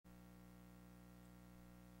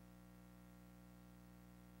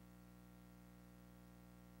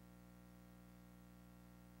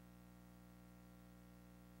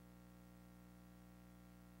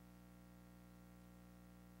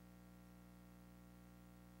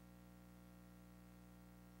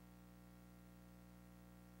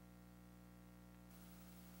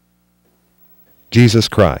Jesus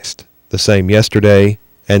Christ, the same yesterday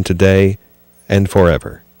and today and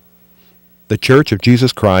forever. The Church of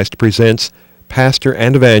Jesus Christ presents Pastor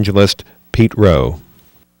and Evangelist Pete Rowe.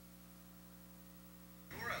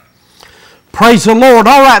 Praise the Lord.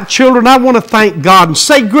 All right, children, I want to thank God and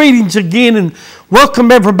say greetings again and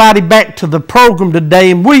welcome everybody back to the program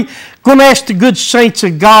today. And we're going to ask the good saints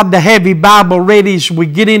of God to have your Bible ready as we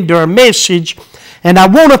get into our message. And I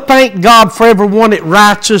want to thank God for everyone that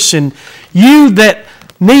writes us and you that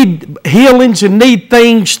need healings and need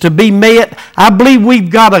things to be met. I believe we've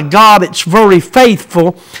got a God that's very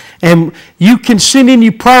faithful. And you can send in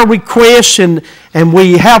your prayer requests and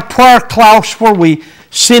we have prayer cloths where we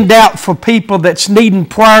send out for people that's needing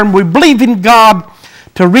prayer. And we believe in God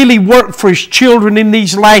to really work for His children in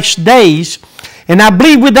these last days. And I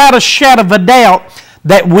believe without a shadow of a doubt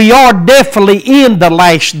that we are definitely in the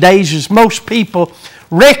last days, as most people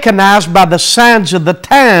recognize by the signs of the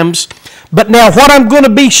times. But now what I'm going to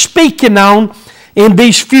be speaking on in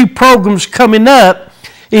these few programs coming up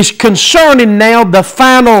is concerning now the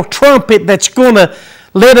final trumpet that's going to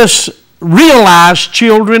let us realize,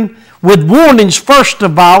 children, with warnings, first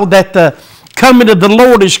of all, that the coming of the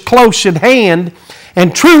Lord is close at hand.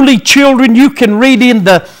 And truly, children, you can read in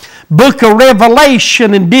the book of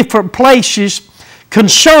Revelation in different places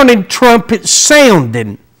concerning trumpets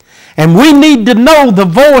sounding. And we need to know the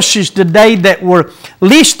voices today that we're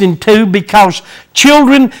listening to, because,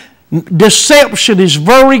 children, deception is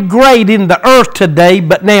very great in the earth today.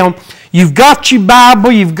 But now, you've got your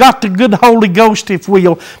Bible, you've got the good Holy Ghost if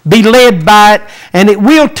we'll be led by it, and it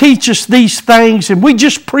will teach us these things, and we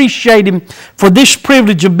just appreciate Him for this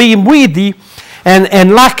privilege of being with you.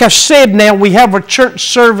 And like I said now, we have a church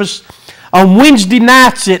service on Wednesday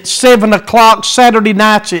nights at 7 o'clock, Saturday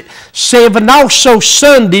nights at 7, also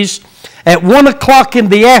Sundays at 1 o'clock in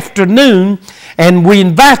the afternoon, and we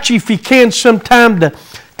invite you, if you can, sometime to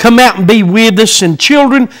come out and be with us. And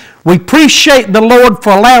children, we appreciate the Lord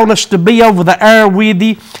for allowing us to be over the air with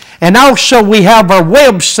you. And also we have our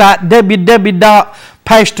website,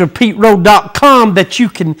 www.pastorpeterowe.com, that you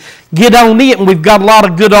can get on it. And we've got a lot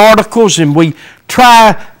of good articles, and we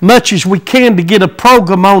try much as we can to get a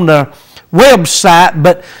program on the website.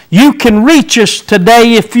 But you can reach us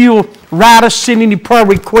today if you'll write us, send any prayer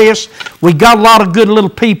requests. We got a lot of good little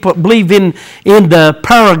people that believe in the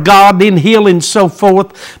power of God, in healing and so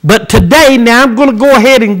forth. But today, now I'm going to go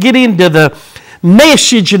ahead and get into the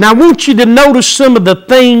message, and I want you to notice some of the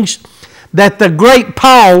things that the great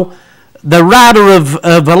Paul, the writer of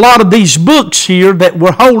a lot of these books here that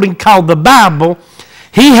we're holding called the Bible,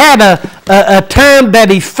 he had a time that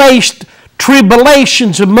he faced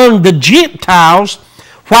tribulations among the Gentiles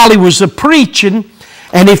while he was preaching.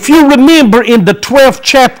 And if you remember in the 12th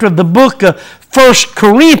chapter of the book of 1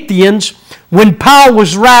 Corinthians, when Paul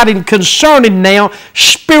was writing concerning now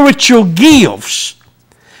spiritual gifts,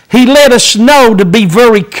 he let us know to be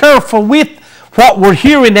very careful with what we're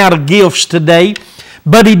hearing out of gifts today.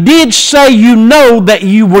 But he did say, you know that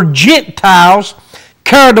you were Gentiles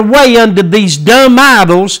carried away unto these dumb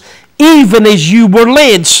idols, even as you were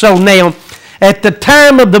led. So now, at the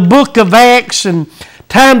time of the book of Acts and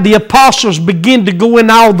time the apostles begin to go in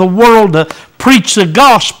all the world to preach the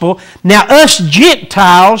gospel, now us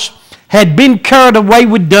Gentiles had been carried away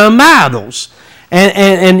with dumb idols.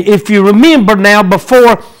 And if you remember now,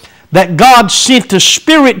 before that God sent the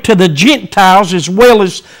Spirit to the Gentiles as well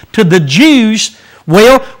as to the Jews,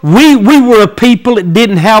 well, we were a people that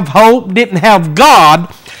didn't have hope, didn't have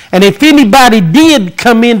God. And if anybody did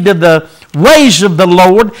come into the ways of the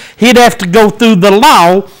Lord, he'd have to go through the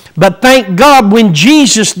law. But thank God when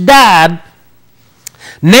Jesus died,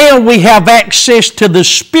 now we have access to the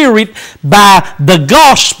Spirit by the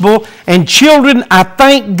gospel. And children, I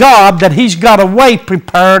thank God that He's got a way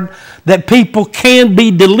prepared that people can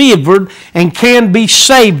be delivered and can be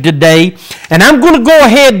saved today. And I'm going to go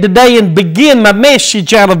ahead today and begin my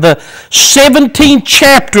message out of the 17th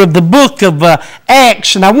chapter of the book of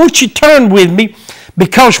Acts. And I want you to turn with me,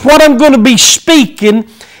 because what I'm going to be speaking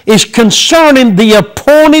is concerning the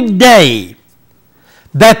appointed day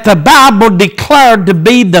that the Bible declared to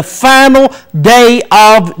be the final day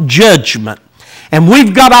of judgment. And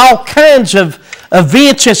we've got all kinds of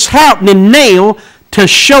events that's happening now to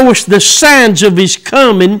show us the signs of His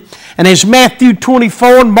coming. And as Matthew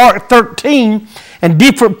 24 and Mark 13 and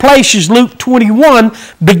different places, Luke 21,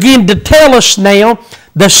 begin to tell us now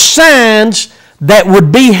the signs that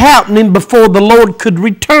would be happening before the Lord could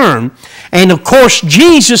return. And of course,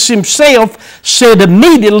 Jesus Himself said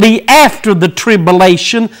immediately after the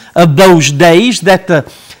tribulation of those days that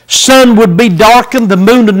the sun would be darkened, the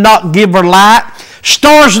moon would not give her light,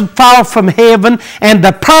 stars would fall from heaven, and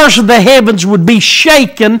the powers of the heavens would be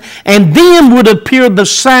shaken, and then would appear the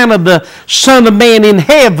sign of the Son of Man in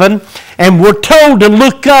heaven, and we're told to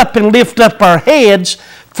look up and lift up our heads,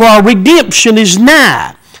 for our redemption is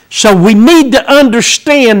nigh. So we need to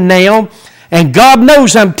understand now, and God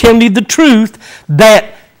knows I'm telling you the truth,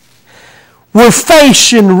 that we're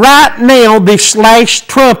facing right now this last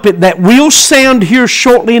trumpet that will sound here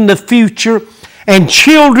shortly in the future, and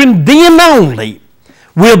children, then only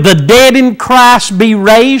will the dead in Christ be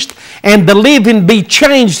raised and the living be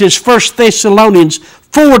changed, as 1 Thessalonians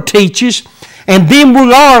 4 teaches, and then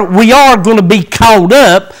we are going to be called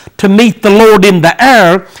up to meet the Lord in the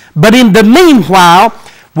air. But in the meanwhile,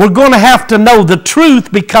 we're going to have to know the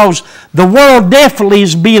truth, because the world definitely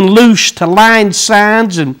is being loosed to lying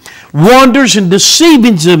signs and wonders and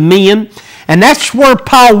deceivings of men. And that's where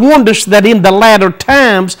Paul warned us that in the latter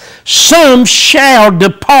times some shall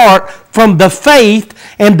depart from the faith,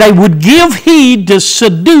 and they would give heed to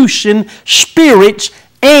seducing spirits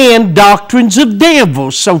and doctrines of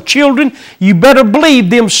devils. So children, you better believe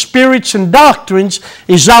them spirits and doctrines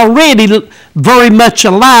is already very much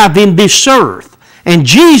alive in this earth. And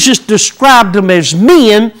Jesus described them as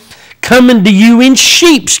men coming to you in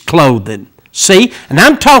sheep's clothing. See? And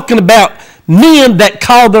I'm talking about men that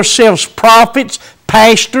call themselves prophets,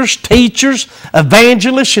 pastors, teachers,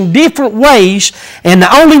 evangelists in different ways. And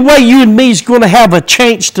the only way you and me is going to have a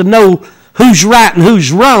chance to know who's right and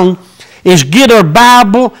who's wrong is get our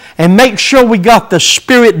Bible and make sure we got the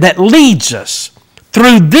Spirit that leads us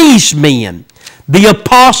through these men, the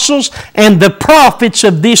apostles and the prophets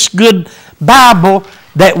of this good Bible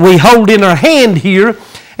that we hold in our hand here.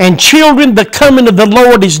 And children, the coming of the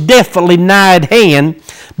Lord is definitely nigh at hand.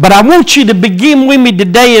 But I want you to begin with me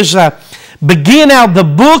today as I begin out the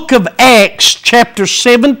book of Acts chapter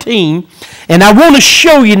 17. And I want to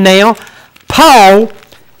show you now, Paul,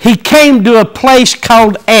 he came to a place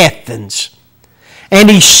called Athens. And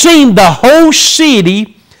he seen the whole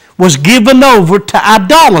city was given over to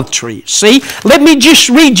idolatry. See, let me just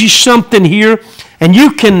read you something here, and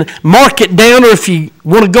you can mark it down, or if you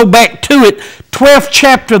want to go back to it, 12th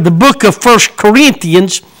chapter of the book of 1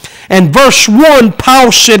 Corinthians, and verse 1,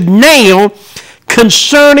 Paul said, "Now,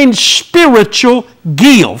 concerning spiritual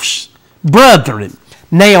gifts, brethren."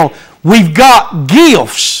 Now, we've got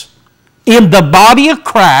gifts in the body of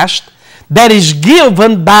Christ that is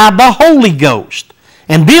given by the Holy Ghost.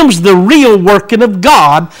 And them's the real working of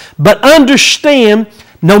God. But understand,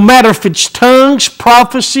 no matter if it's tongues,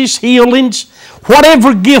 prophecies, healings,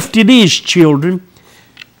 whatever gift it is, children,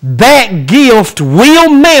 that gift will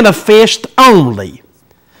manifest only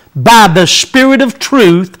by the Spirit of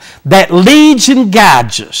truth that leads and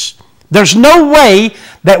guides us. There's no way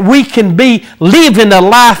that we can be living a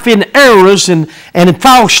life in errors and in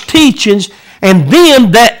false teachings, and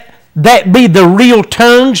then that be the real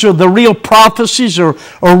tongues or the real prophecies or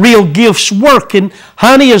real gifts working.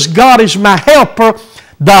 Honey, as God is my helper,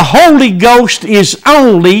 the Holy Ghost is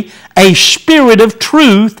only a Spirit of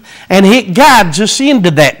truth, and it guides us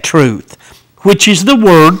into that truth, which is the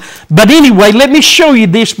Word. But anyway, let me show you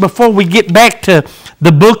this before we get back to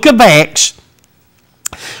the book of Acts.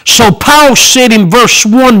 So Paul said in verse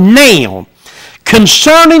 1, "Now,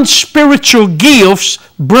 concerning spiritual gifts,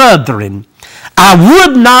 brethren, I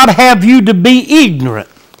would not have you to be ignorant.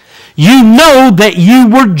 You know that you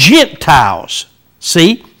were Gentiles,"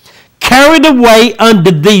 see, "carried away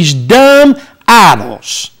unto these dumb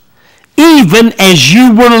idols, even as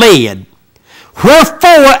you were led.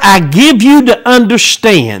 Wherefore I give you to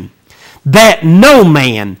understand that no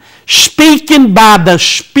man, speaking by the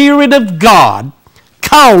Spirit of God,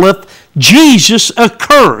 calleth Jesus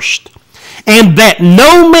accursed, and that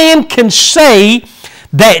no man can say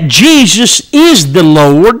that Jesus is the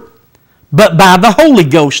Lord, but by the Holy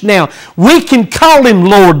Ghost." Now, we can call Him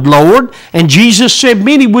Lord, Lord, and Jesus said,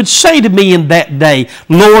 "Many would say to me in that day,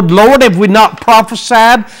 Lord, Lord, have we not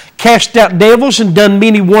prophesied, cast out devils, and done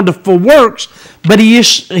many wonderful works?" But he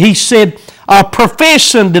said, "I'll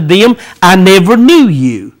profess unto them, I never knew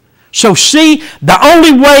you." So see, the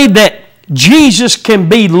only way that Jesus can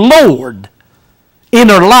be Lord in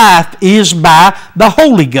our life is by the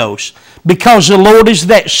Holy Ghost, because the Lord is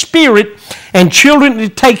that Spirit, and children,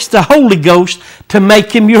 it takes the Holy Ghost to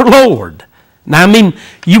make Him your Lord. Now, I mean,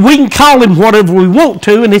 we can call Him whatever we want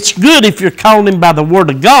to, and it's good if you're calling Him by the Word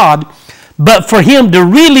of God, but for Him to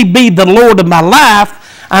really be the Lord of my life,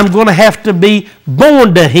 I'm going to have to be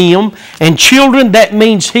born to Him, and children, that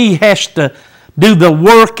means He has to do the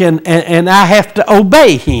work, and I have to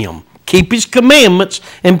obey Him, keep His commandments,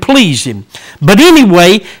 and please Him. But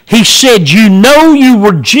anyway, he said, "You know you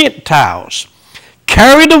were Gentiles,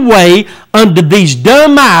 carried away unto these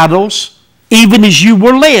dumb idols, even as you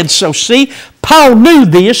were led. So see, Paul knew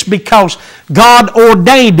this because God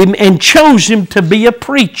ordained him and chose him to be a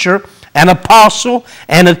preacher, an apostle,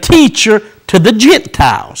 and a teacher to the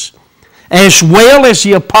Gentiles, as well as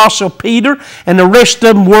the apostle Peter and the rest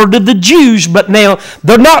of them were to the Jews. But now,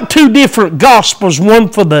 they're not two different gospels, one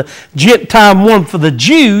for the Gentile and one for the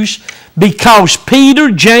Jews, because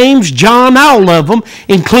Peter, James, John, all of them,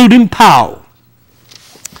 including Paul,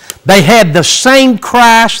 they had the same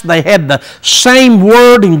Christ, they had the same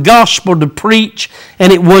word and gospel to preach,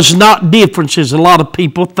 and it was not different as a lot of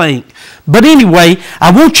people think. But anyway,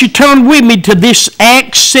 I want you to turn with me to this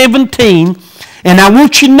Acts 17, and I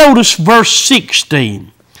want you to notice verse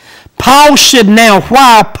 16. Paul said, now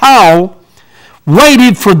while Paul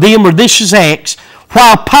waited for them, or this is Acts,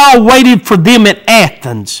 while Paul waited for them at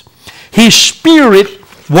Athens, his spirit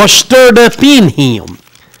was stirred up in him,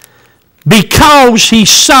 because he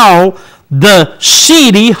saw the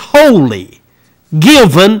city holy,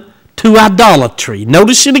 given to idolatry.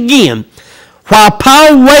 Notice it again. While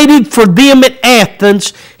Paul waited for them at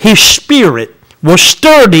Athens, his spirit was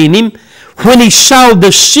stirred in him when he saw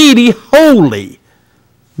the city holy,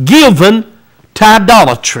 given to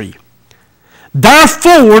idolatry.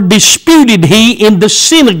 Therefore disputed he in the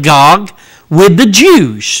synagogue with the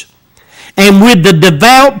Jews, and with the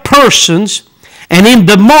devout persons, and in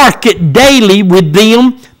the market daily with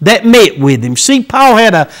them that met with him. See, Paul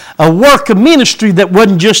had a work of ministry that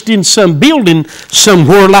wasn't just in some building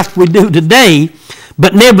somewhere like we do today,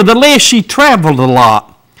 but nevertheless he traveled a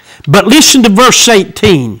lot. But listen to verse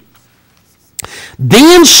 18.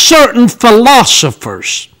 Then certain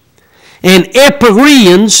philosophers and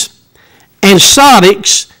Epicureans and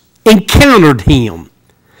Stoics encountered him,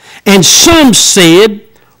 and some said,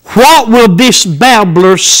 what will this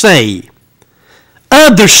babbler say?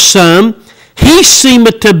 Others some, he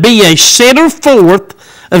seemeth to be a setter forth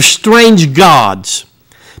of strange gods,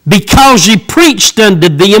 because he preached unto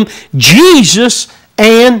them Jesus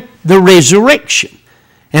and the resurrection.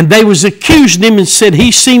 And they was accusing him and said,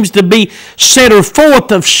 he seems to be setter forth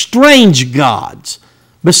of strange gods.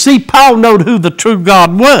 But see, Paul knowed who the true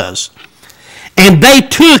God was. And they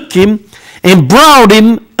took him and brought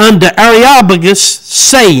him unto Areopagus,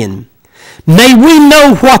 saying, may we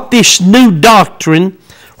know what this new doctrine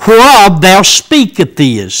whereof thou speakest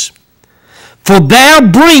is? For thou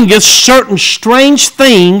bringest certain strange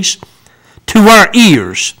things to our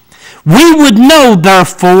ears. We would know,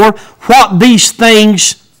 therefore, what these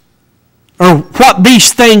things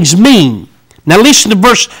mean. Now listen to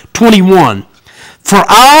verse 21. For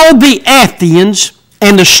all the Athenians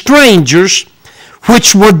and the strangers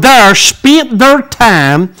which were there spent their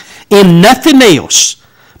time in nothing else,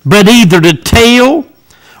 but either to tell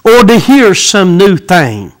or to hear some new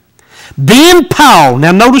thing. Then Paul,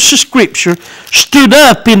 now notice the scripture, stood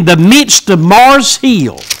up in the midst of Mars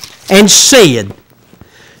Hill and said,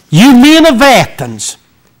 you men of Athens,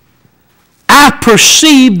 I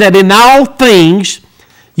perceive that in all things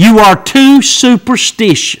you are too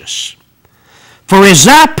superstitious. For as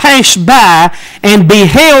I passed by and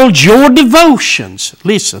beheld your devotions,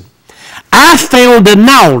 listen, I found an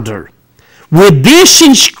altar with this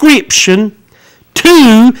inscription,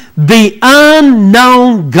 to the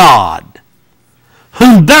unknown God,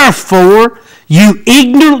 whom therefore you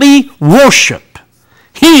ignorantly worship.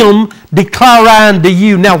 Him declare I unto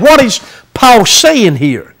you. Now what is Paul saying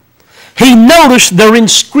here? He noticed their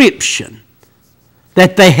inscription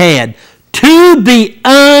that they had, to the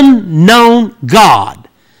unknown God.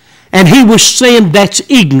 And he was saying that's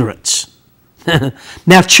ignorance.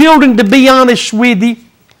 Now children, to be honest with you,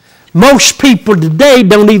 most people today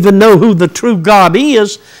don't even know who the true God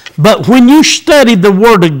is, but when you study the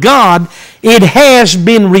Word of God, it has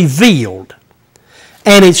been revealed.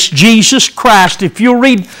 And it's Jesus Christ. If you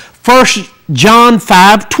read 1 John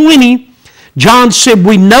 5:20, John said,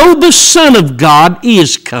 we know the Son of God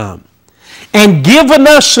is come, and given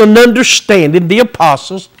us an understanding, the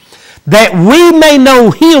apostles, that we may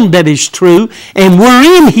know Him that is true, and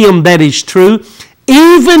we're in Him that is true,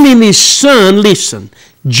 even in His Son, listen,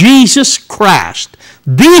 Jesus Christ.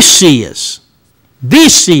 This is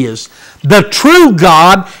the true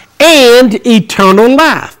God and eternal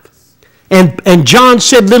life. And John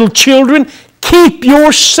said, little children, keep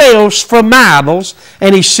yourselves from idols.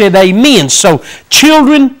 And he said, amen. So,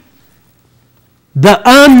 children, the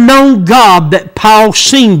unknown God that Paul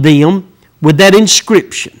seen them with that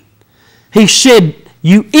inscription, he said,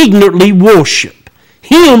 you ignorantly worship.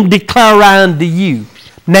 Him declare I unto you.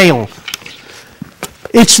 Now,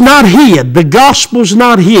 it's not hid. The gospel's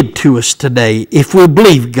not hid to us today if we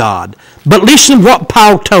believe God. But listen what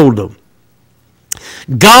Paul told them.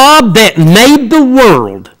 God that made the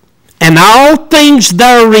world and all things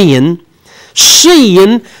therein,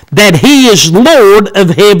 seeing that he is Lord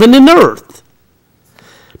of heaven and earth,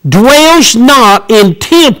 dwells not in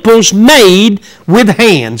temples made with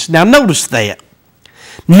hands. Now notice that.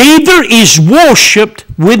 Neither is worshipped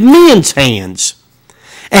with men's hands,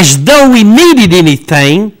 as though he needed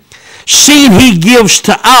anything, seeing he gives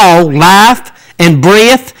to all life and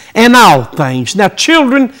breath and all things. Now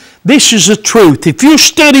children, this is the truth. If you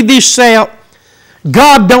study this out,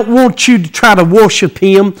 God don't want you to try to worship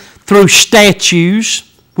him through statues,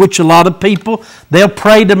 which a lot of people, they'll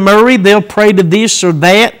pray to Murray, they'll pray to this or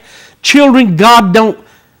that. Children, God don't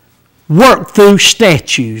work through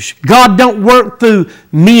statues. God don't work through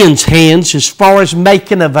men's hands as far as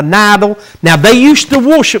making of an idol. Now, they used to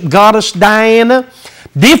worship Goddess Diana.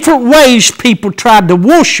 Different ways people tried to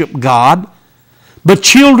worship God. But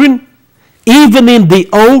children, even in the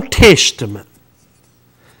Old Testament,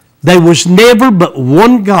 there was never but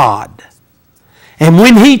one God. And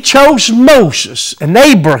when he chose Moses and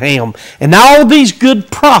Abraham and all these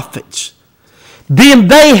good prophets, then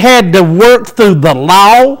they had to work through the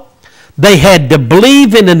law. They had to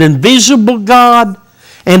believe in an invisible God,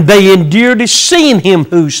 and they endured to seeing him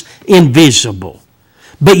who's invisible.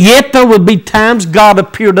 But yet there would be times God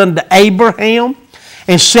appeared unto Abraham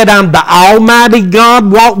and said, I'm the Almighty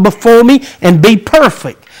God, walk before me and be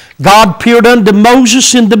perfect. God appeared unto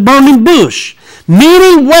Moses in the burning bush.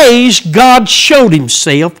 Many ways God showed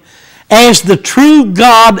himself as the true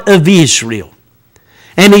God of Israel.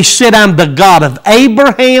 And he said, I'm the God of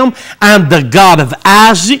Abraham, I'm the God of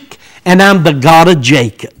Isaac, and I'm the God of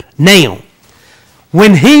Jacob. Now,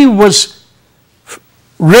 when he was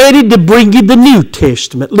ready to bring you the New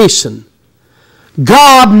Testament, listen,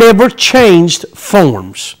 God never changed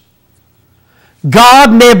forms.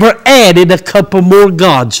 God never added a couple more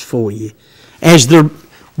gods for you, as the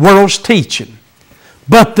world's teaching.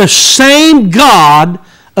 But the same God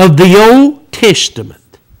of the Old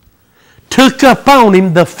Testament took upon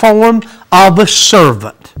him the form of a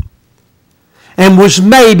servant and was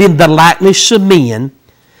made in the likeness of men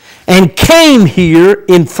and came here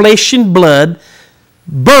in flesh and blood,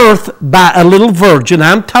 birthed by a little virgin.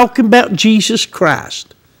 I'm talking about Jesus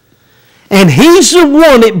Christ. And he's the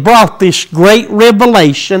one that brought this great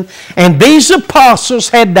revelation, and these apostles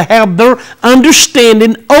had to have their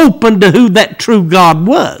understanding open to who that true God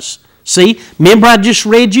was. See, remember I just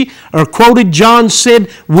read you, or quoted John said,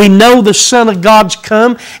 we know the Son of God's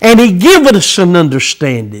come, and he giveth us an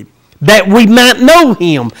understanding, that we might know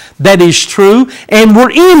him that is true, and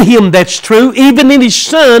we're in him that's true, even in his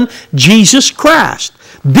Son, Jesus Christ.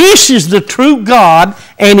 This is the true God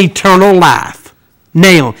and eternal life.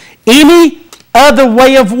 Now, any other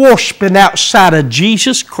way of worshiping outside of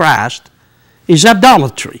Jesus Christ is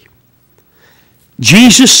idolatry.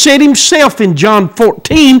 Jesus said himself in John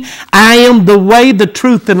 14, I am the way, the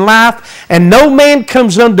truth, and life, and no man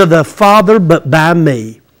comes unto the Father but by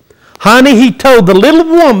me. Honey, he told the little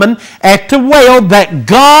woman at the well that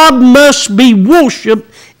God must be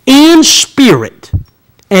worshiped in spirit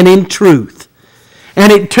and in truth.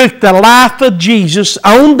 And it took the life of Jesus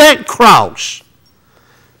on that cross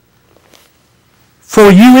for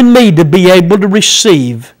you and me to be able to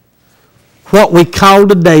receive what we call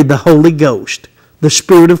today the Holy Ghost, the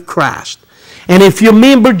Spirit of Christ. And if you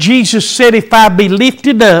remember, Jesus said, if I be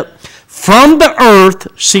lifted up from the earth,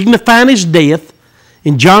 signifying his death,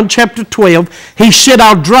 in John chapter 12, he said,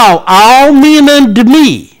 I'll draw all men unto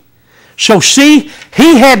me. So see,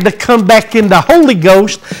 he had to come back in the Holy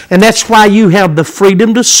Ghost, and that's why you have the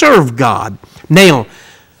freedom to serve God. Now,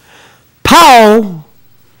 Paul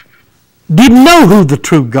didn't know who the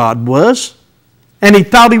true God was, and he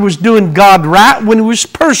thought he was doing God right when he was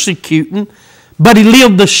persecuting, but he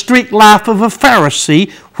lived the strict life of a Pharisee,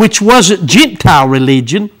 which wasn't Gentile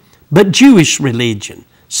religion, but Jewish religion.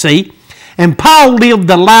 See? And Paul lived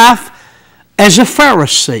the life as a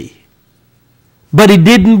Pharisee. But he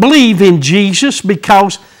didn't believe in Jesus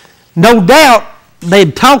because no doubt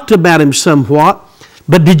they'd talked about him somewhat.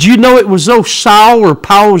 But did you know it was those Saul, or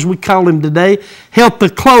Paul as we call him today, helped the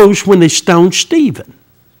close when they stoned Stephen?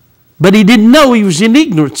 But he didn't know, he was in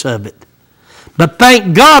ignorance of it. But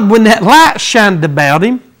thank God when that light shined about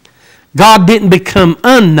him, God didn't become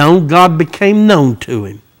unknown, God became known to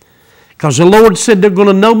him. Because the Lord said they're going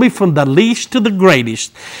to know me from the least to the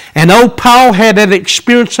greatest. And old Paul had that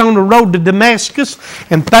experience on the road to Damascus.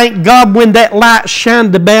 And thank God when that light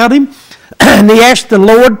shined about him. And he asked the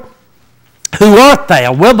Lord, who art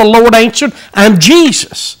thou? Well, the Lord answered, I'm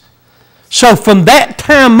Jesus. So from that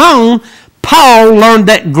time on, Paul learned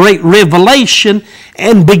that great revelation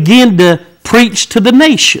and began to preach to the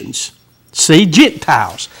nations. See,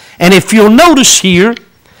 Gentiles. And if you'll notice here,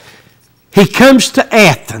 he comes to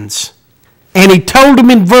Athens. And he told them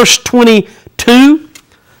in verse 22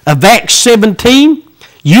 of Acts 17,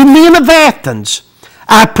 "You men of Athens,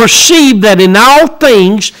 I perceive that in all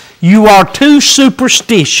things you are too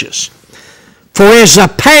superstitious. For as I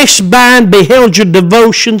passed by and beheld your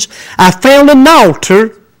devotions, I found an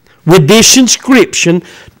altar with this inscription,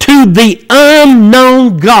 To the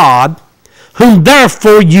unknown God, whom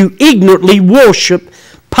therefore you ignorantly worship.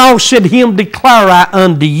 Paul said, Him declare I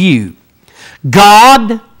unto you.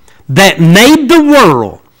 God that made the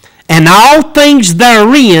world and all things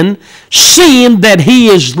therein, seeing that He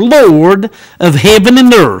is Lord of heaven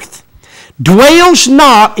and earth, dwells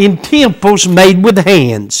not in temples made with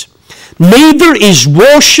hands, neither is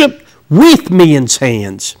worshipped with men's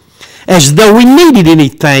hands, as though He needed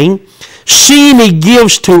anything, seeing He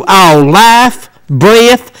gives to all life,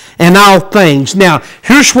 breath, and all things." Now,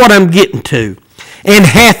 here's what I'm getting to. "And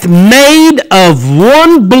hath made of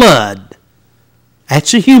one blood,"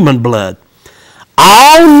 that's a human blood,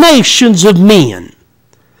 "all nations of men,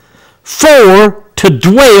 for to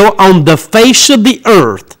dwell on the face of the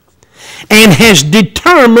earth, and has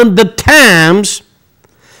determined the times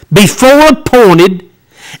before appointed,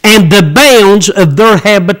 and the bounds of their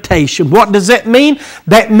habitation." What does that mean?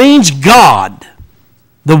 That means God,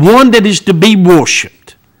 the one that is to be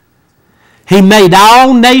worshipped. He made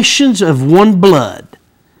all nations of one blood.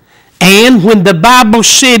 And when the Bible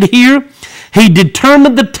said here, He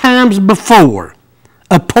determined the times before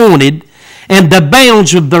appointed, and the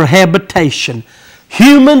bounds of their habitation.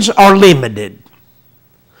 Humans are limited.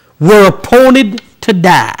 We're appointed to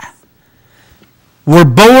die. We're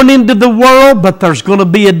born into the world, but there's going to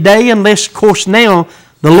be a day, unless, of course, now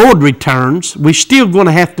the Lord returns, we're still going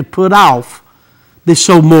to have to put off this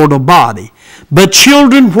old mortal body. But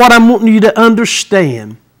children, what I'm wanting you to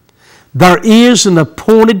understand, there is an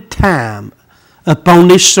appointed time upon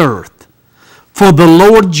this earth for the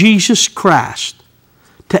Lord Jesus Christ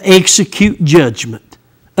to execute judgment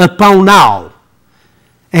upon all.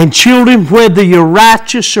 And children, whether you're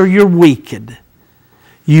righteous or you're wicked,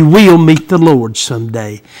 you will meet the Lord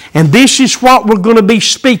someday. And this is what we're going to be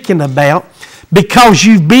speaking about, because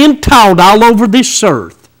you've been taught all over this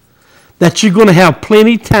earth that you're going to have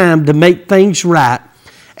plenty of time to make things right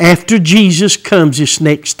after Jesus comes this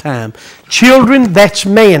next time. Children, that's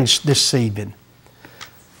man's deceiving.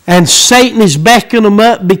 And Satan is backing them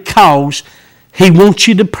up because he wants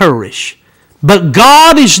you to perish. But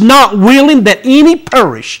God is not willing that any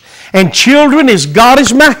perish. And children, as God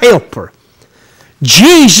is my helper,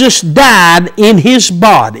 Jesus died in His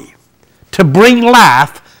body to bring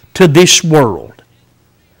life to this world.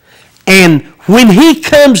 And when He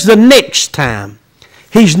comes the next time,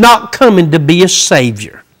 He's not coming to be a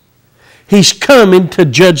Savior. He's coming to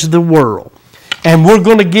judge the world. And we're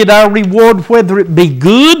going to get our reward, whether it be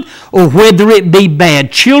good or whether it be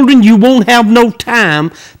bad. Children, you won't have no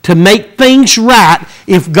time to make things right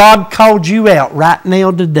if God called you out right now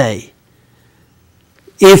today.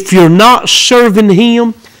 If you're not serving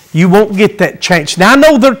Him, you won't get that chance. Now, I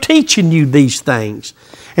know they're teaching you these things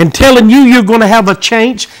and telling you you're going to have a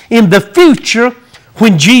chance in the future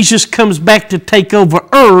when Jesus comes back to take over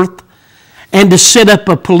earth and to set up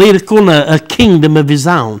a political and a kingdom of His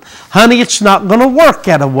own. Honey, it's not going to work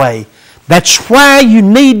that way. That's why you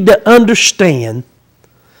need to understand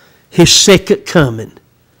His second coming.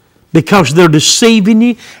 Because they're deceiving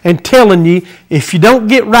you and telling you, if you don't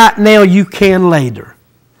get right now, you can later.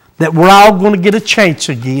 That we're all going to get a chance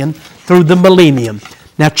again through the millennium.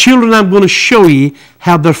 Now, children, I'm going to show you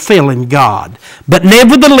how they're failing God. But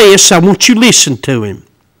nevertheless, I want you to listen to Him.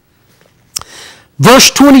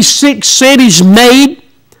 Verse 26 said He's made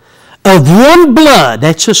of one blood,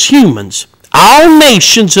 that's us humans, all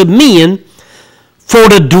nations of men, for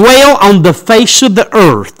to dwell on the face of the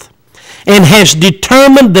earth, and has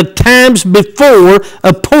determined the times before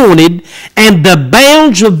appointed, and the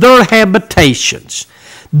bounds of their habitations,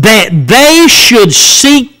 that they should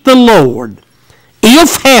seek the Lord,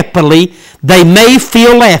 if happily they may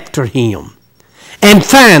feel after Him, and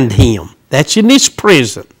find Him. That's in this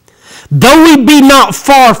present. Though we be not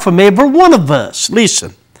far from every one of us,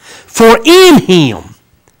 listen, for in Him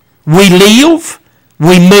we live,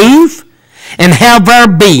 we move, and have our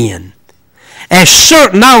being, as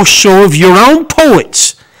certain also of your own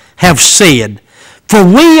poets have said, for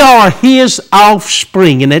we are His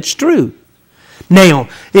offspring, and that's true. Now,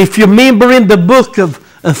 if you remember in the book of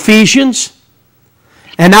Ephesians,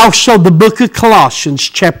 and also the book of Colossians,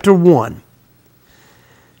 chapter 1,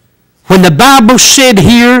 when the Bible said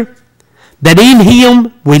here that in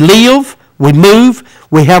Him we live, we move,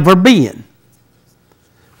 we have our being.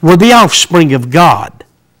 were the offspring of God.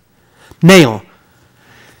 Now,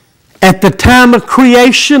 at the time of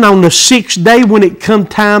creation, on the sixth day when it come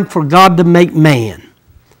time for God to make man,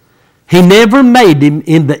 He never made him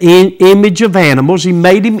in the image of animals. He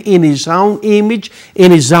made him in His own image,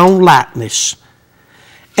 in His own likeness.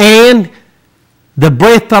 And the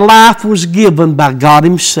breath of life was given by God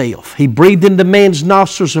Himself. He breathed into man's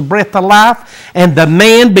nostrils a breath of life, and the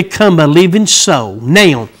man become a living soul.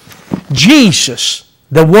 Now, Jesus,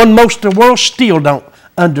 the one most of the world still don't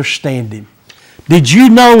understand Him. Did you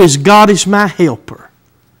know, as God is my helper,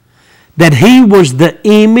 that He was the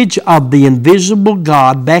image of the invisible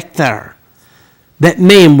God back there, that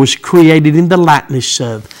man was created in the likeness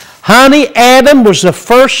of? Honey, Adam was the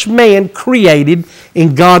first man created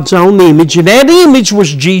in God's own image, and that image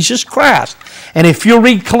was Jesus Christ. And if you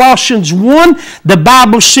read Colossians 1, the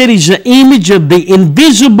Bible said He's the image of the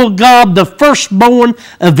invisible God, the firstborn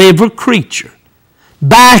of every creature.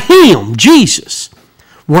 By Him, Jesus,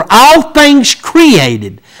 were all things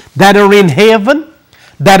created that are in heaven,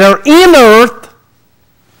 that are in earth,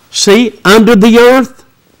 see, under the earth,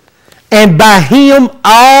 and by Him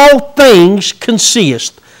all things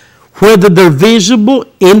consist. Whether they're visible,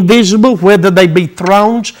 invisible, whether they be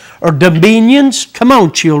thrones or dominions, come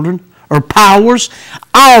on children, or powers,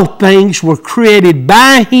 all things were created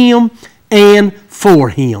by Him and for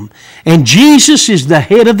Him. And Jesus is the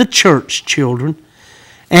head of the church, children.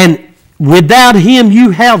 And without Him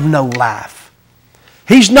you have no life.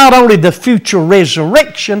 He's not only the future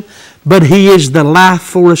resurrection, but He is the life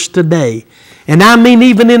for us today. And I mean,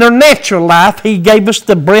 even in our natural life, He gave us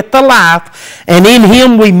the breath of life. And in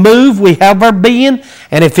Him we move, we have our being.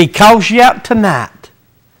 And if He calls you out tonight,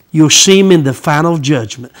 you'll see Him in the final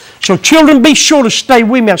judgment. So children, be sure to stay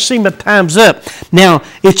with me. I see my time's up. Now,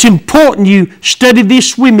 it's important you study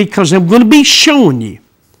this with me, because I'm going to be showing you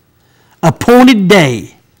a appointed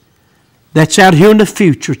day that's out here in the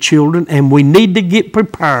future, children, and we need to get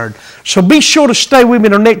prepared. So be sure to stay with me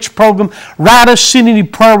in our next program. Write us, send any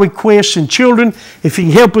prayer requests. And children, if you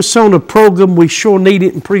can help us on the program, we sure need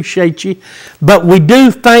it and appreciate you. But we do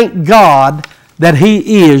thank God that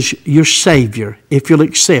He is your Savior, if you'll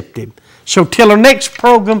accept Him. So till our next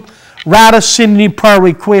program, write us, send any prayer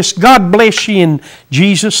requests. God bless you in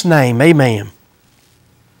Jesus' name. Amen.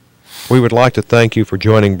 We would like to thank you for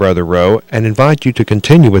joining Brother Rowe and invite you to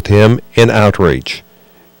continue with him in outreach.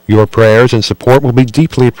 Your prayers and support will be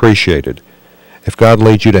deeply appreciated. If God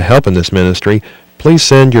leads you to help in this ministry, please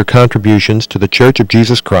send your contributions to the Church of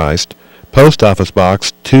Jesus Christ, Post Office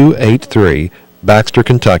Box 283, Baxter,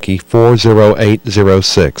 Kentucky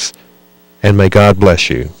 40806. And may God bless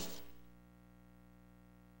you.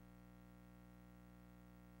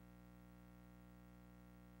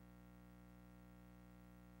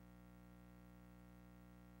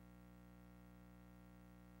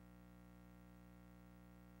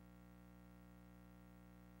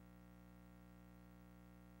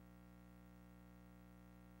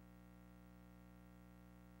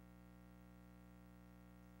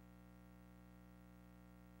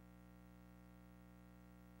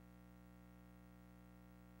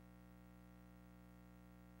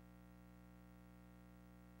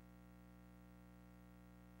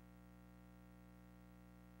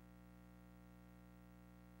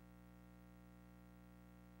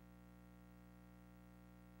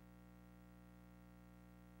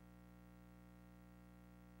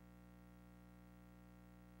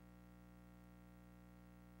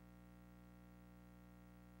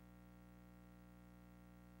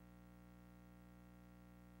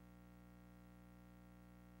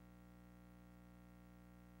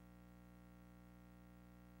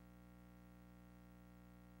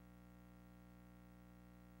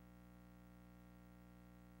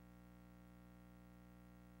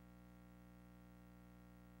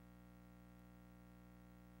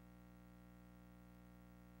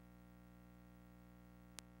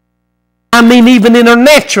 I mean, even in our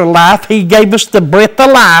natural life, He gave us the breath of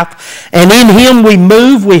life, and in Him we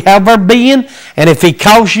move, we have our being, and if He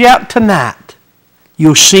calls you out tonight,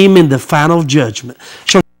 you'll see Him in the final judgment.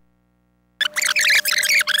 So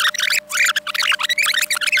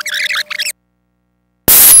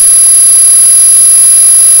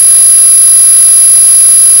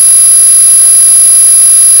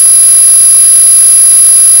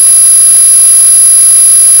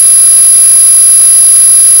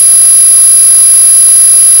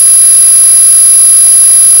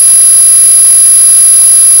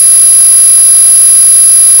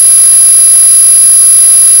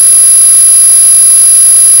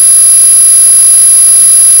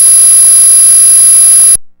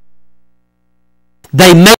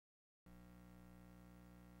they make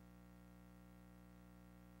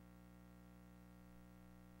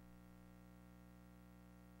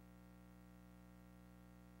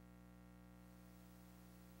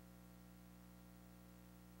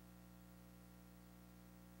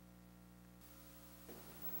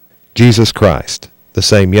Jesus Christ, the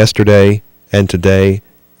same yesterday and today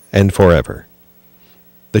and forever.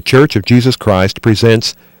 The Church of Jesus Christ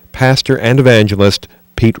presents Pastor and Evangelist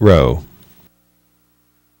Pete Rowe.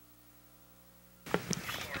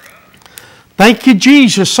 Thank you,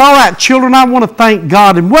 Jesus. All right, children, I want to thank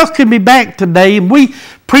God and welcome you back today. And we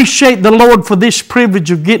appreciate the Lord for this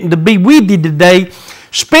privilege of getting to be with you today.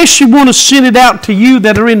 Especially want to send it out to you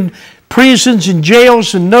that are in prisons and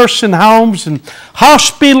jails and nursing homes and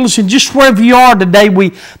hospitals and just wherever you are today. We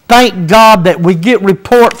thank God that we get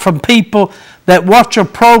report from people that watch our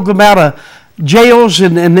program out of jails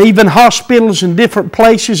and even hospitals and different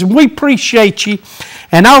places, and we appreciate you.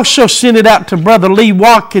 And also send it out to Brother Lee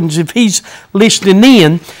Watkins if he's listening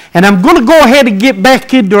in. And I'm going to go ahead and get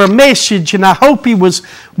back into our message, and I hope he was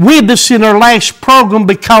with us in our last program,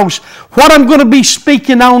 because what I'm going to be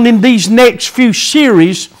speaking on in these next few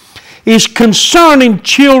series is concerning,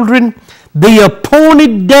 children, the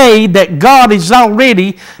appointed day that God has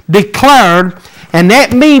already declared. And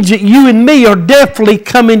that means that you and me are definitely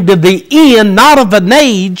coming to the end, not of an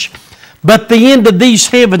age, but the end of these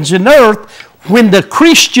heavens and earth, when the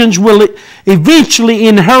Christians will eventually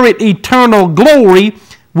inherit eternal glory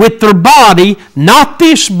with their body, not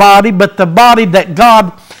this body, but the body that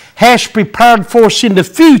God has prepared for us in the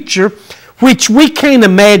future, which we can't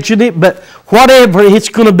imagine it, but whatever, it's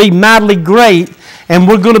going to be mightily great, and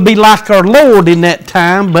we're going to be like our Lord in that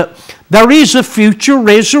time. But there is a future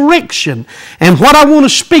resurrection. And what I want to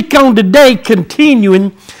speak on today,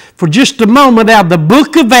 continuing for just a moment out of the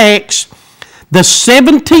book of Acts, the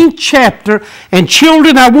 17th chapter. And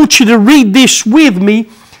children, I want you to read this with me.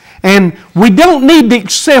 And we don't need to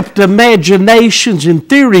accept imaginations and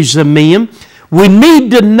theories of men. We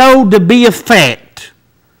need to know to be a fact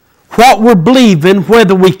what we're believing,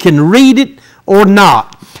 whether we can read it or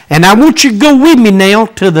not. And I want you to go with me now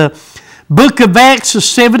to the book of Acts, the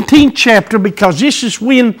 17th chapter, because this is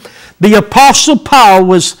when the Apostle Paul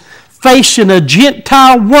was facing a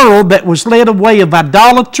Gentile world that was led away of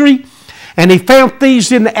idolatry. And he found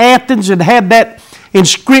these in Athens and had that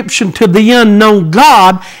inscription, to the unknown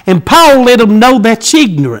God. And Paul let them know that's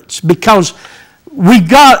ignorance, because we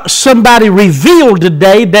got somebody revealed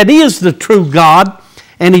today that is the true God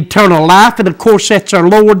and eternal life. And of course, that's our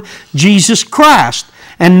Lord Jesus Christ.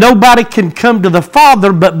 And nobody can come to the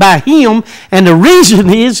Father but by Him. And the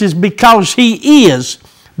reason is because He is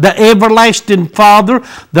the everlasting Father,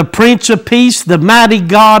 the Prince of Peace, the mighty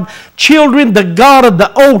God. Children, the God of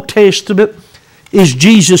the Old Testament is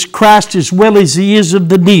Jesus Christ as well as He is of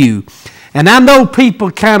the New. And I know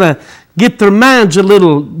people kind of get their minds a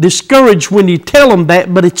little discouraged when you tell them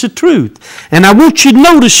that, but it's the truth. And I want you to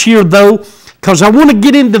notice here, though, because I want to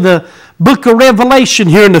get into the book of Revelation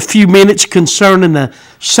here in a few minutes concerning the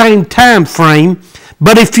same time frame.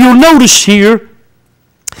 But if you'll notice here,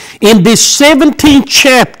 in this 17th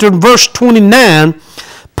chapter, verse 29,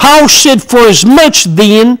 Paul said, "For as much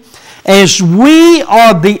then as we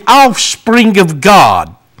are the offspring of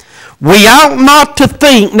God, we ought not to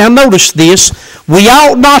think," now notice this, "we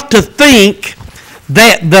ought not to think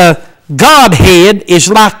that the Godhead is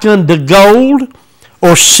like unto gold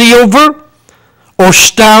or silver or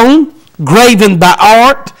stone, graven by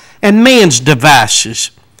art and man's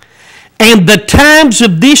devices. And the times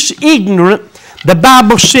of this ignorant, the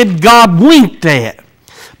Bible said God winked at,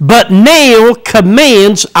 but now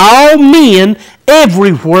commands all men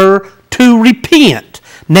everywhere to repent."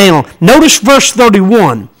 Now, notice verse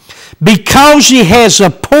 31. "Because He has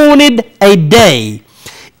appointed a day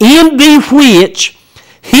in the which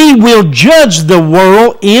He will judge the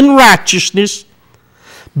world in righteousness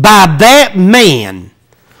by that man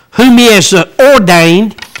whom He has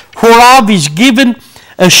ordained, whereof is given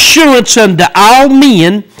assurance unto all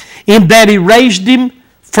men, in that He raised Him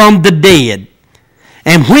from the dead.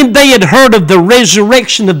 And when they had heard of the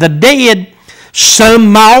resurrection of the dead,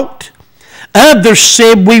 some mocked, others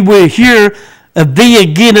said, We will hear of thee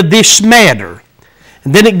again of this matter.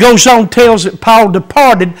 And then it goes on, tells that Paul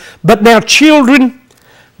departed. But now, children,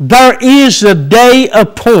 there is a day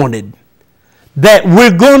appointed that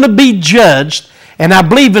we're going to be judged. And I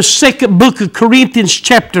believe the second book of Corinthians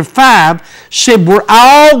chapter 5 said we're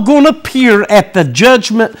all going to appear at the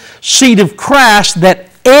judgment seat of Christ, that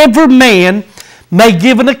every man may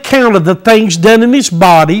give an account of the things done in his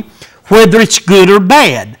body, whether it's good or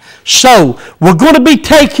bad. So, we're going to be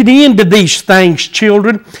taking into these things,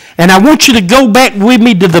 children. And I want you to go back with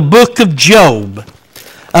me to the book of Job,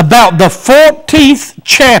 about the 14th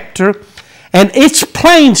chapter. And it's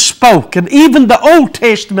plain spoken. Even the Old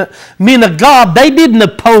Testament men of God, they didn't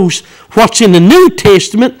oppose what's in the New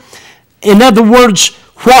Testament. In other words,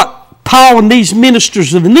 what Paul and these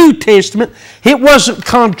ministers of the New Testament, it wasn't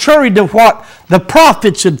contrary to what the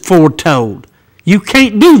prophets had foretold. You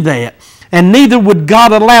can't do that. And neither would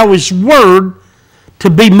God allow His Word to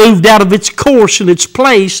be moved out of its course and its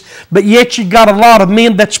place, but yet you got a lot of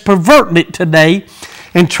men that's perverting it today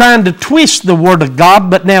and trying to twist the Word of God,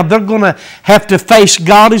 but now they're going to have to face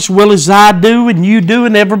God as well as I do and you do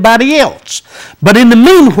and everybody else. But in the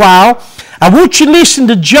meanwhile, I want you to listen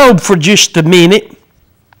to Job for just a minute.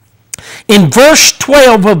 In verse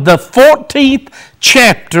 12 of the 14th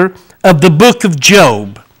chapter of the book of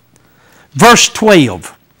Job, verse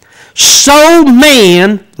 12, so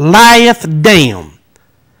man lieth down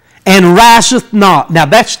and riseth not. Now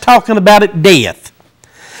that's talking about at death.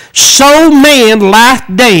 So man lieth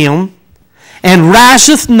down and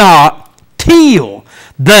riseth not till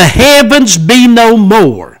the heavens be no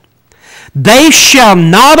more. They shall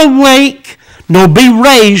not awake nor be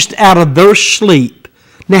raised out of their sleep.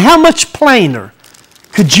 Now how much plainer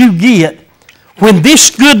could you get when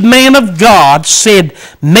this good man of God said,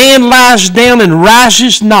 man lies down and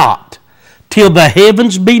rises not till the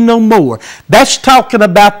heavens be no more? That's talking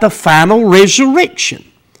about the final resurrection.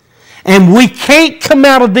 And we can't come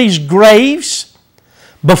out of these graves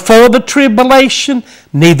before the tribulation,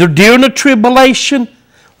 neither during the tribulation.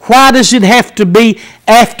 Why does it have to be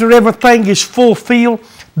after everything is fulfilled?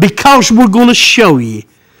 Because we're going to show you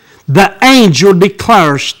the angel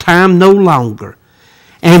declares time no longer.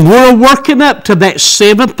 And we're working up to that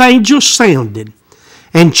seventh angel sounding.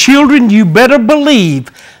 And children, you better believe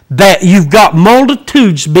that you've got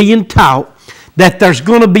multitudes being taught that there's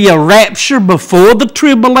going to be a rapture before the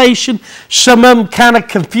tribulation. Some of them kind of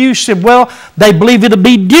confused, said, well, they believe it'll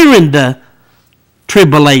be during the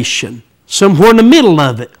tribulation, somewhere in the middle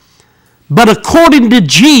of it. But according to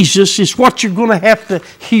Jesus is what you're going to have to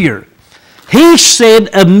hear. He said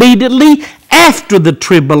immediately after the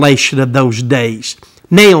tribulation of those days.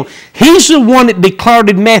 Now, He's the one that declared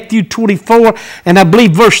in Matthew 24, and I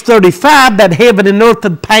believe verse 35, that heaven and earth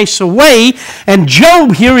would pass away. And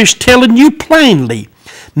Job here is telling you plainly,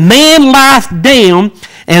 man lieth down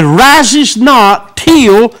and rises not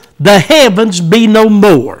till the heavens be no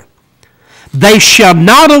more. They shall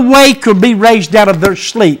not awake or be raised out of their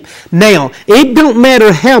sleep. Now, it don't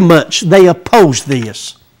matter how much they oppose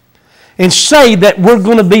this and say that we're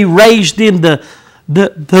going to be raised in the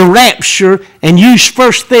rapture and use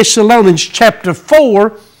 1 Thessalonians chapter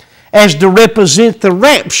 4 as to represent the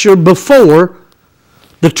rapture before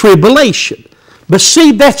the tribulation. But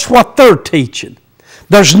see, that's what they're teaching.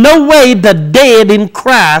 There's no way the dead in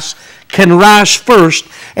Christ can rise first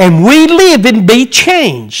and we live and be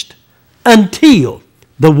changed until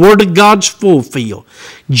the Word of God's fulfilled.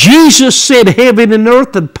 Jesus said heaven and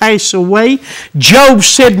earth would pass away. Job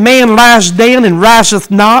said man lies down and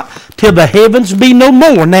riseth not till the heavens be no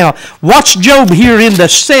more. Now, watch Job here in the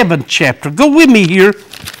 7th chapter. Go with me here.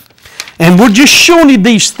 And we're just showing you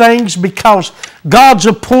these things because God's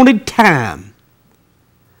appointed time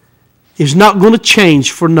is not going to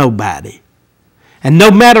change for nobody. And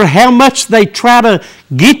no matter how much they try to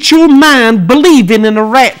get your mind believing in a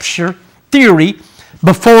rapture theory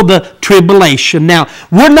before the tribulation. Now,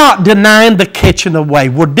 we're not denying the catching away.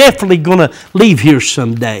 We're definitely going to leave here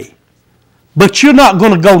someday. But you're not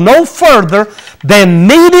going to go no further than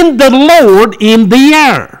meeting the Lord in the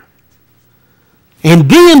air. And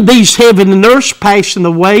then these heaven and earth passing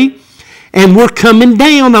away, and we're coming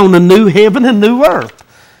down on a new heaven and new earth,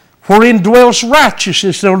 wherein dwells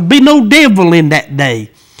righteousness. There will be no devil in that day.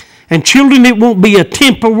 And children, it won't be a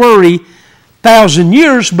temporary 1,000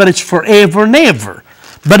 years, but it's forever and ever.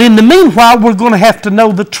 But in the meanwhile, we're going to have to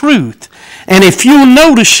know the truth. And if you'll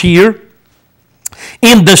notice here,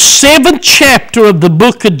 in the 7th chapter of the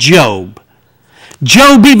book of Job,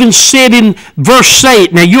 Job even said in verse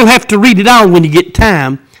 8, now you'll have to read it all when you get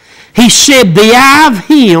time, he said, the eye of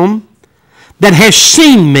him that has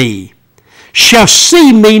seen me shall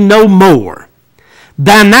see me no more.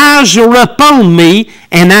 Thine eyes are upon me,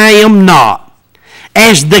 and I am not.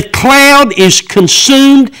 As the cloud is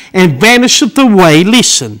consumed and vanisheth away,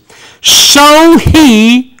 listen, so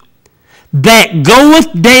he that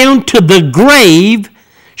goeth down to the grave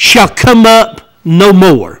shall come up no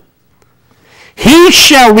more. He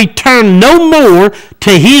shall return no more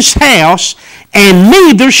to his house, and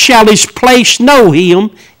neither shall his place know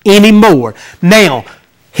him any more. Now,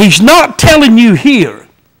 he's not telling you here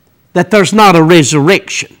that there's not a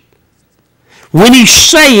resurrection. When he's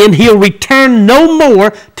saying he'll return no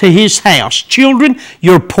more to his house. Children,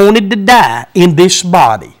 you're appointed to die in this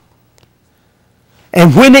body.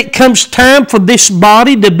 And when it comes time for this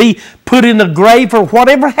body to be put in a grave or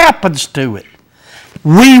whatever happens to it,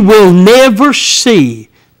 we will never see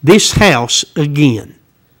this house again.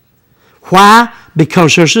 Why?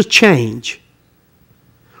 Because there's a change.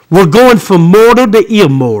 We're going from mortal to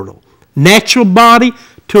immortal. Natural body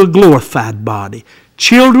to a glorified body.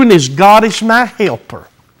 Children, as God is my helper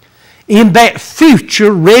in that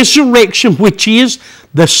future resurrection, which is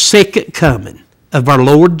the second coming of our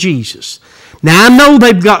Lord Jesus. Now, I know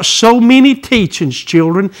they've got so many teachings,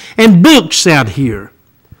 children, and books out here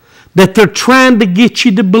that they're trying to get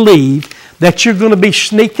you to believe that you're going to be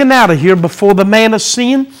sneaking out of here before the man of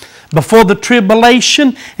sin, before the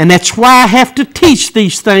tribulation, and that's why I have to teach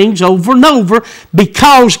these things over and over,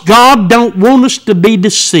 because God don't want us to be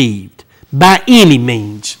deceived by any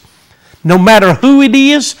means. No matter who it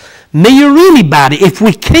is, me or anybody, if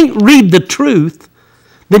we can't read the truth,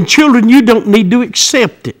 then children, you don't need to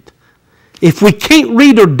accept it. If we can't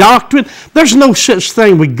read our doctrine, there's no such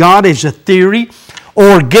thing with God as a theory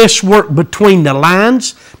or guesswork between the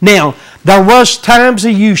lines. Now, there was times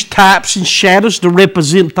he used types and shadows to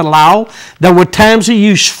represent the law. There were times he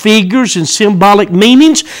used figures and symbolic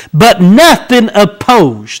meanings, but nothing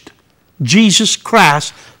opposed Jesus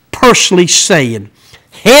Christ personally saying,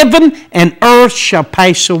 heaven and earth shall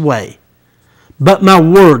pass away, but my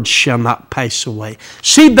words shall not pass away.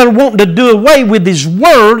 See, they're wanting to do away with his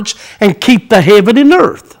words and keep the heaven and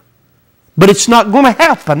earth. But it's not going to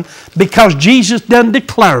happen because Jesus done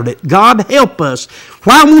declared it. God help us.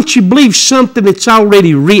 Why won't you believe something that's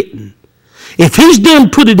already written? If he's done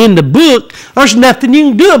put it in the book, there's nothing you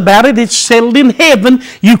can do about it. It's settled in heaven.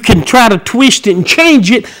 You can try to twist it and change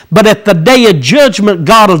it, but at the day of judgment,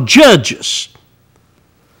 God will judge us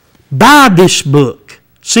by this book.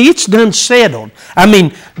 See, it's done settled. I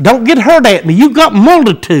mean, don't get hurt at me. You've got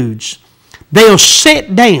multitudes. They'll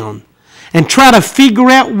sit down and try to figure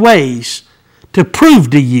out ways to prove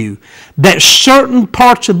to you that certain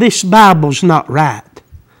parts of this Bible's not right,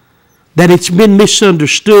 that it's been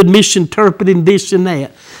misunderstood, misinterpreted, this and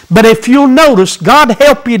that. But if you'll notice, God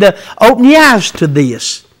help you to open your eyes to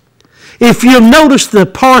this. If you'll notice, the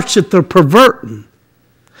parts that they're perverting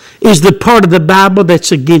is the part of the Bible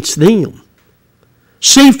that's against them.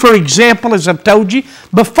 See, for example, as I've told you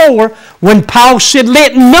before, when Paul said,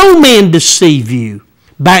 let no man deceive you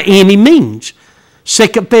by any means. 2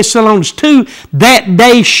 Thessalonians 2, that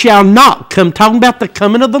day shall not come, talking about the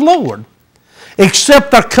coming of the Lord,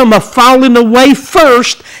 except there come a falling away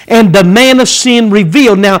first and the man of sin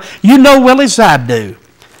revealed. Now, you know well as I do,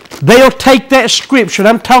 they'll take that scripture, and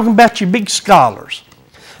I'm talking about you big scholars,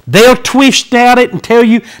 they'll twist out it and tell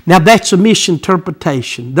you, now that's a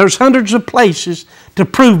misinterpretation. There's hundreds of places to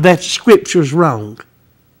prove that scripture's wrong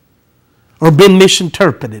or been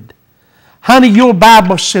misinterpreted. Honey, your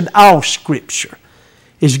Bible said all Scripture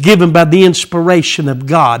is given by the inspiration of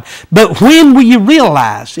God. But when will you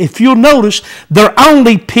realize, if you'll notice, they're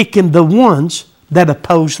only picking the ones that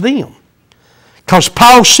oppose them. Because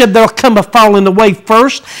Paul said there'll come a falling away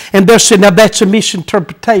first, and they'll say, now that's a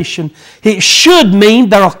misinterpretation. It should mean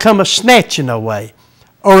there'll come a snatching away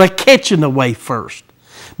or a catching away first.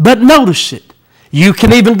 But notice it. You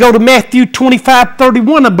can even go to Matthew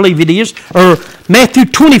 25:31, I believe it is, or Matthew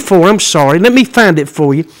 24, I'm sorry. Let me find it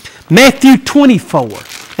for you. Matthew 24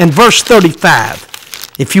 and verse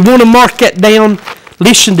 35. If you want to mark that down,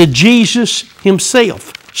 listen to Jesus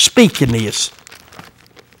himself speaking this.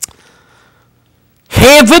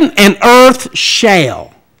 Heaven and earth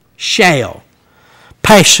shall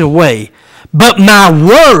pass away, but my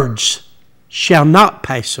words shall not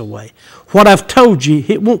pass away. What I've told you,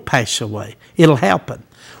 it won't pass away. It'll happen.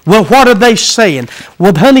 Well, what are they saying?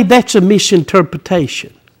 Well, honey, that's a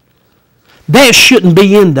misinterpretation. That shouldn't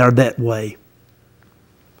be in there that way.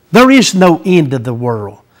 There is no end of the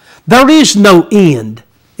world. There is no end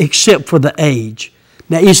except for the age.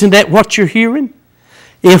 Now, isn't that what you're hearing?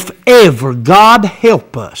 If ever God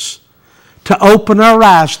help us to open our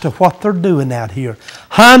eyes to what they're doing out here.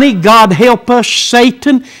 Honey, God help us,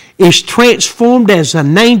 Satan is transformed as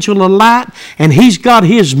an angel of light, and he's got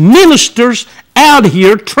his ministers out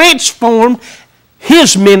here transformed,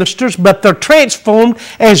 his ministers, but they're transformed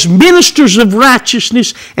as ministers of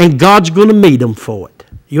righteousness, and God's going to meet them for it.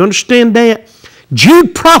 You understand that?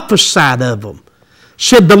 Jude prophesied of them,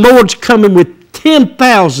 said the Lord's coming with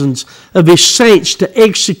 10,000s of his saints to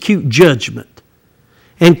execute judgment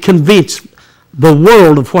and convince the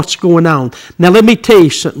world of what's going on. Now let me tell you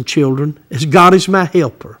something, children, as God is my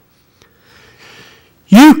helper.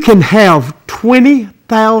 You can have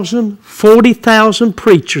 20,000, 40,000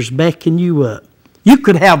 preachers backing you up. You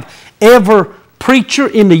could have every preacher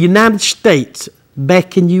in the United States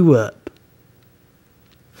backing you up.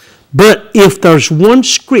 But if there's one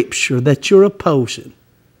scripture that you're opposing,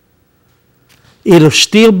 it'll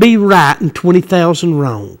still be right and 20,000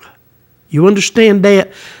 wrong. You understand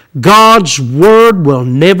that? God's Word will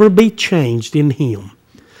never be changed in Him.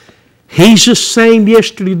 He's the same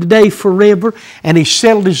yesterday, today, forever, and He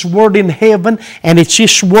settled His Word in heaven, and it's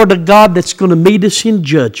this Word of God that's going to meet us in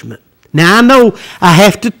judgment. Now, I know I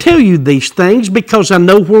have to tell you these things because I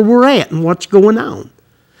know where we're at and what's going on.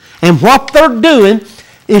 And what they're doing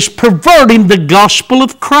is perverting the gospel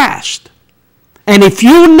of Christ. And if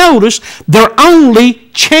you notice, they're only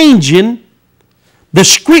changing the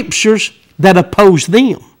scriptures that oppose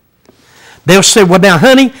them. They'll say, well, now,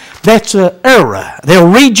 honey, that's an error.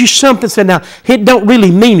 They'll read you something and say, now, it don't really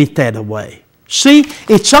mean it that way. See,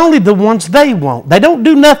 it's only the ones they want. They don't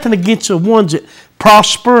do nothing against the ones that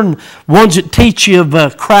prosper and ones that teach you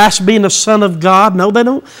of Christ being a son of God. No, they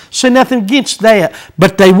don't say nothing against that.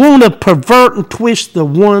 But they want to pervert and twist the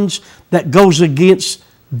ones that goes against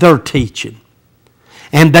their teaching.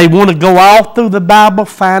 And they want to go all through the Bible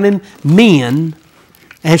finding men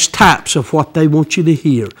as types of what they want you to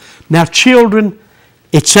hear. Now, children,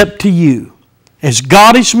 it's up to you. As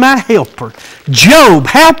God is my helper. Job,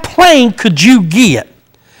 how plain could you get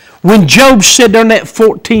when Job said there in that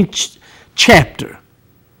 14th chapter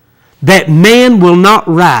that man will not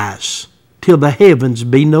rise till the heavens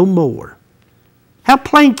be no more? How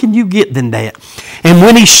plain can you get than that? And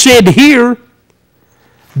when he said here,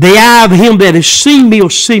 the eye of him that has seen me will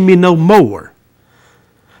see me no more.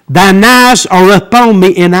 Thine eyes are upon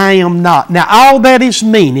me, and I am not. Now, all that is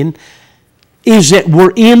meaning is that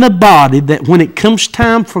we're in a body that when it comes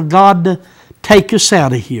time for God to take us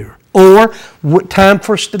out of here, or time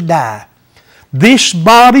for us to die, this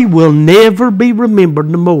body will never be remembered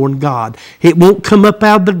no more in God. It won't come up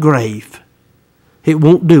out of the grave. It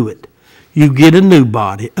won't do it. You get a new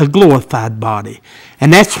body, a glorified body.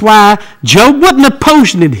 And that's why Job wasn't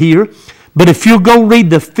opposing it here. But if you'll go read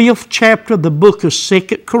the 5th chapter of the book of 2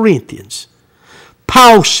 Corinthians,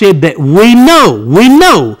 Paul said that we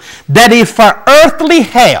know that if our earthly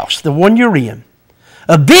house, the one you're in,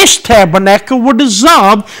 of this tabernacle were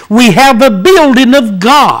dissolved, we have a building of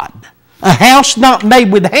God, a house not made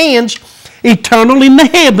with hands, eternal in the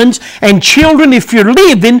heavens. And children, if you're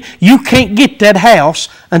living, you can't get that house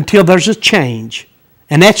until there's a change.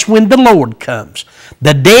 And that's when the Lord comes.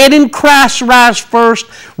 The dead in Christ rise first.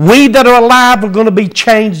 We that are alive are going to be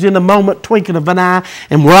changed in a moment, twinkling of an eye,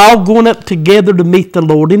 and we're all going up together to meet the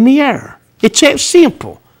Lord in the air. It's that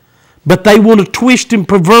simple. But they want to twist and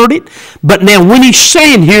pervert it. But now when he's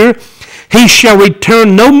saying here, he shall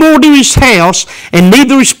return no more to his house, and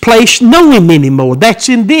neither his place know him anymore. That's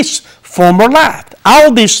in this former life.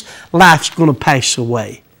 All this life's going to pass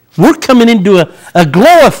away. We're coming into a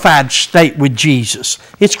glorified state with Jesus.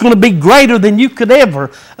 It's going to be greater than you could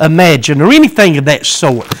ever imagine or anything of that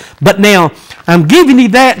sort. But now, I'm giving you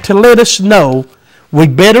that to let us know we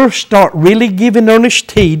better start really giving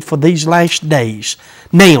earnest heed for these last days.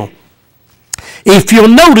 Now, if you'll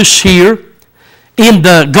notice here,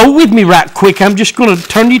 go with me right quick, I'm just going to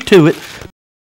turn you to it.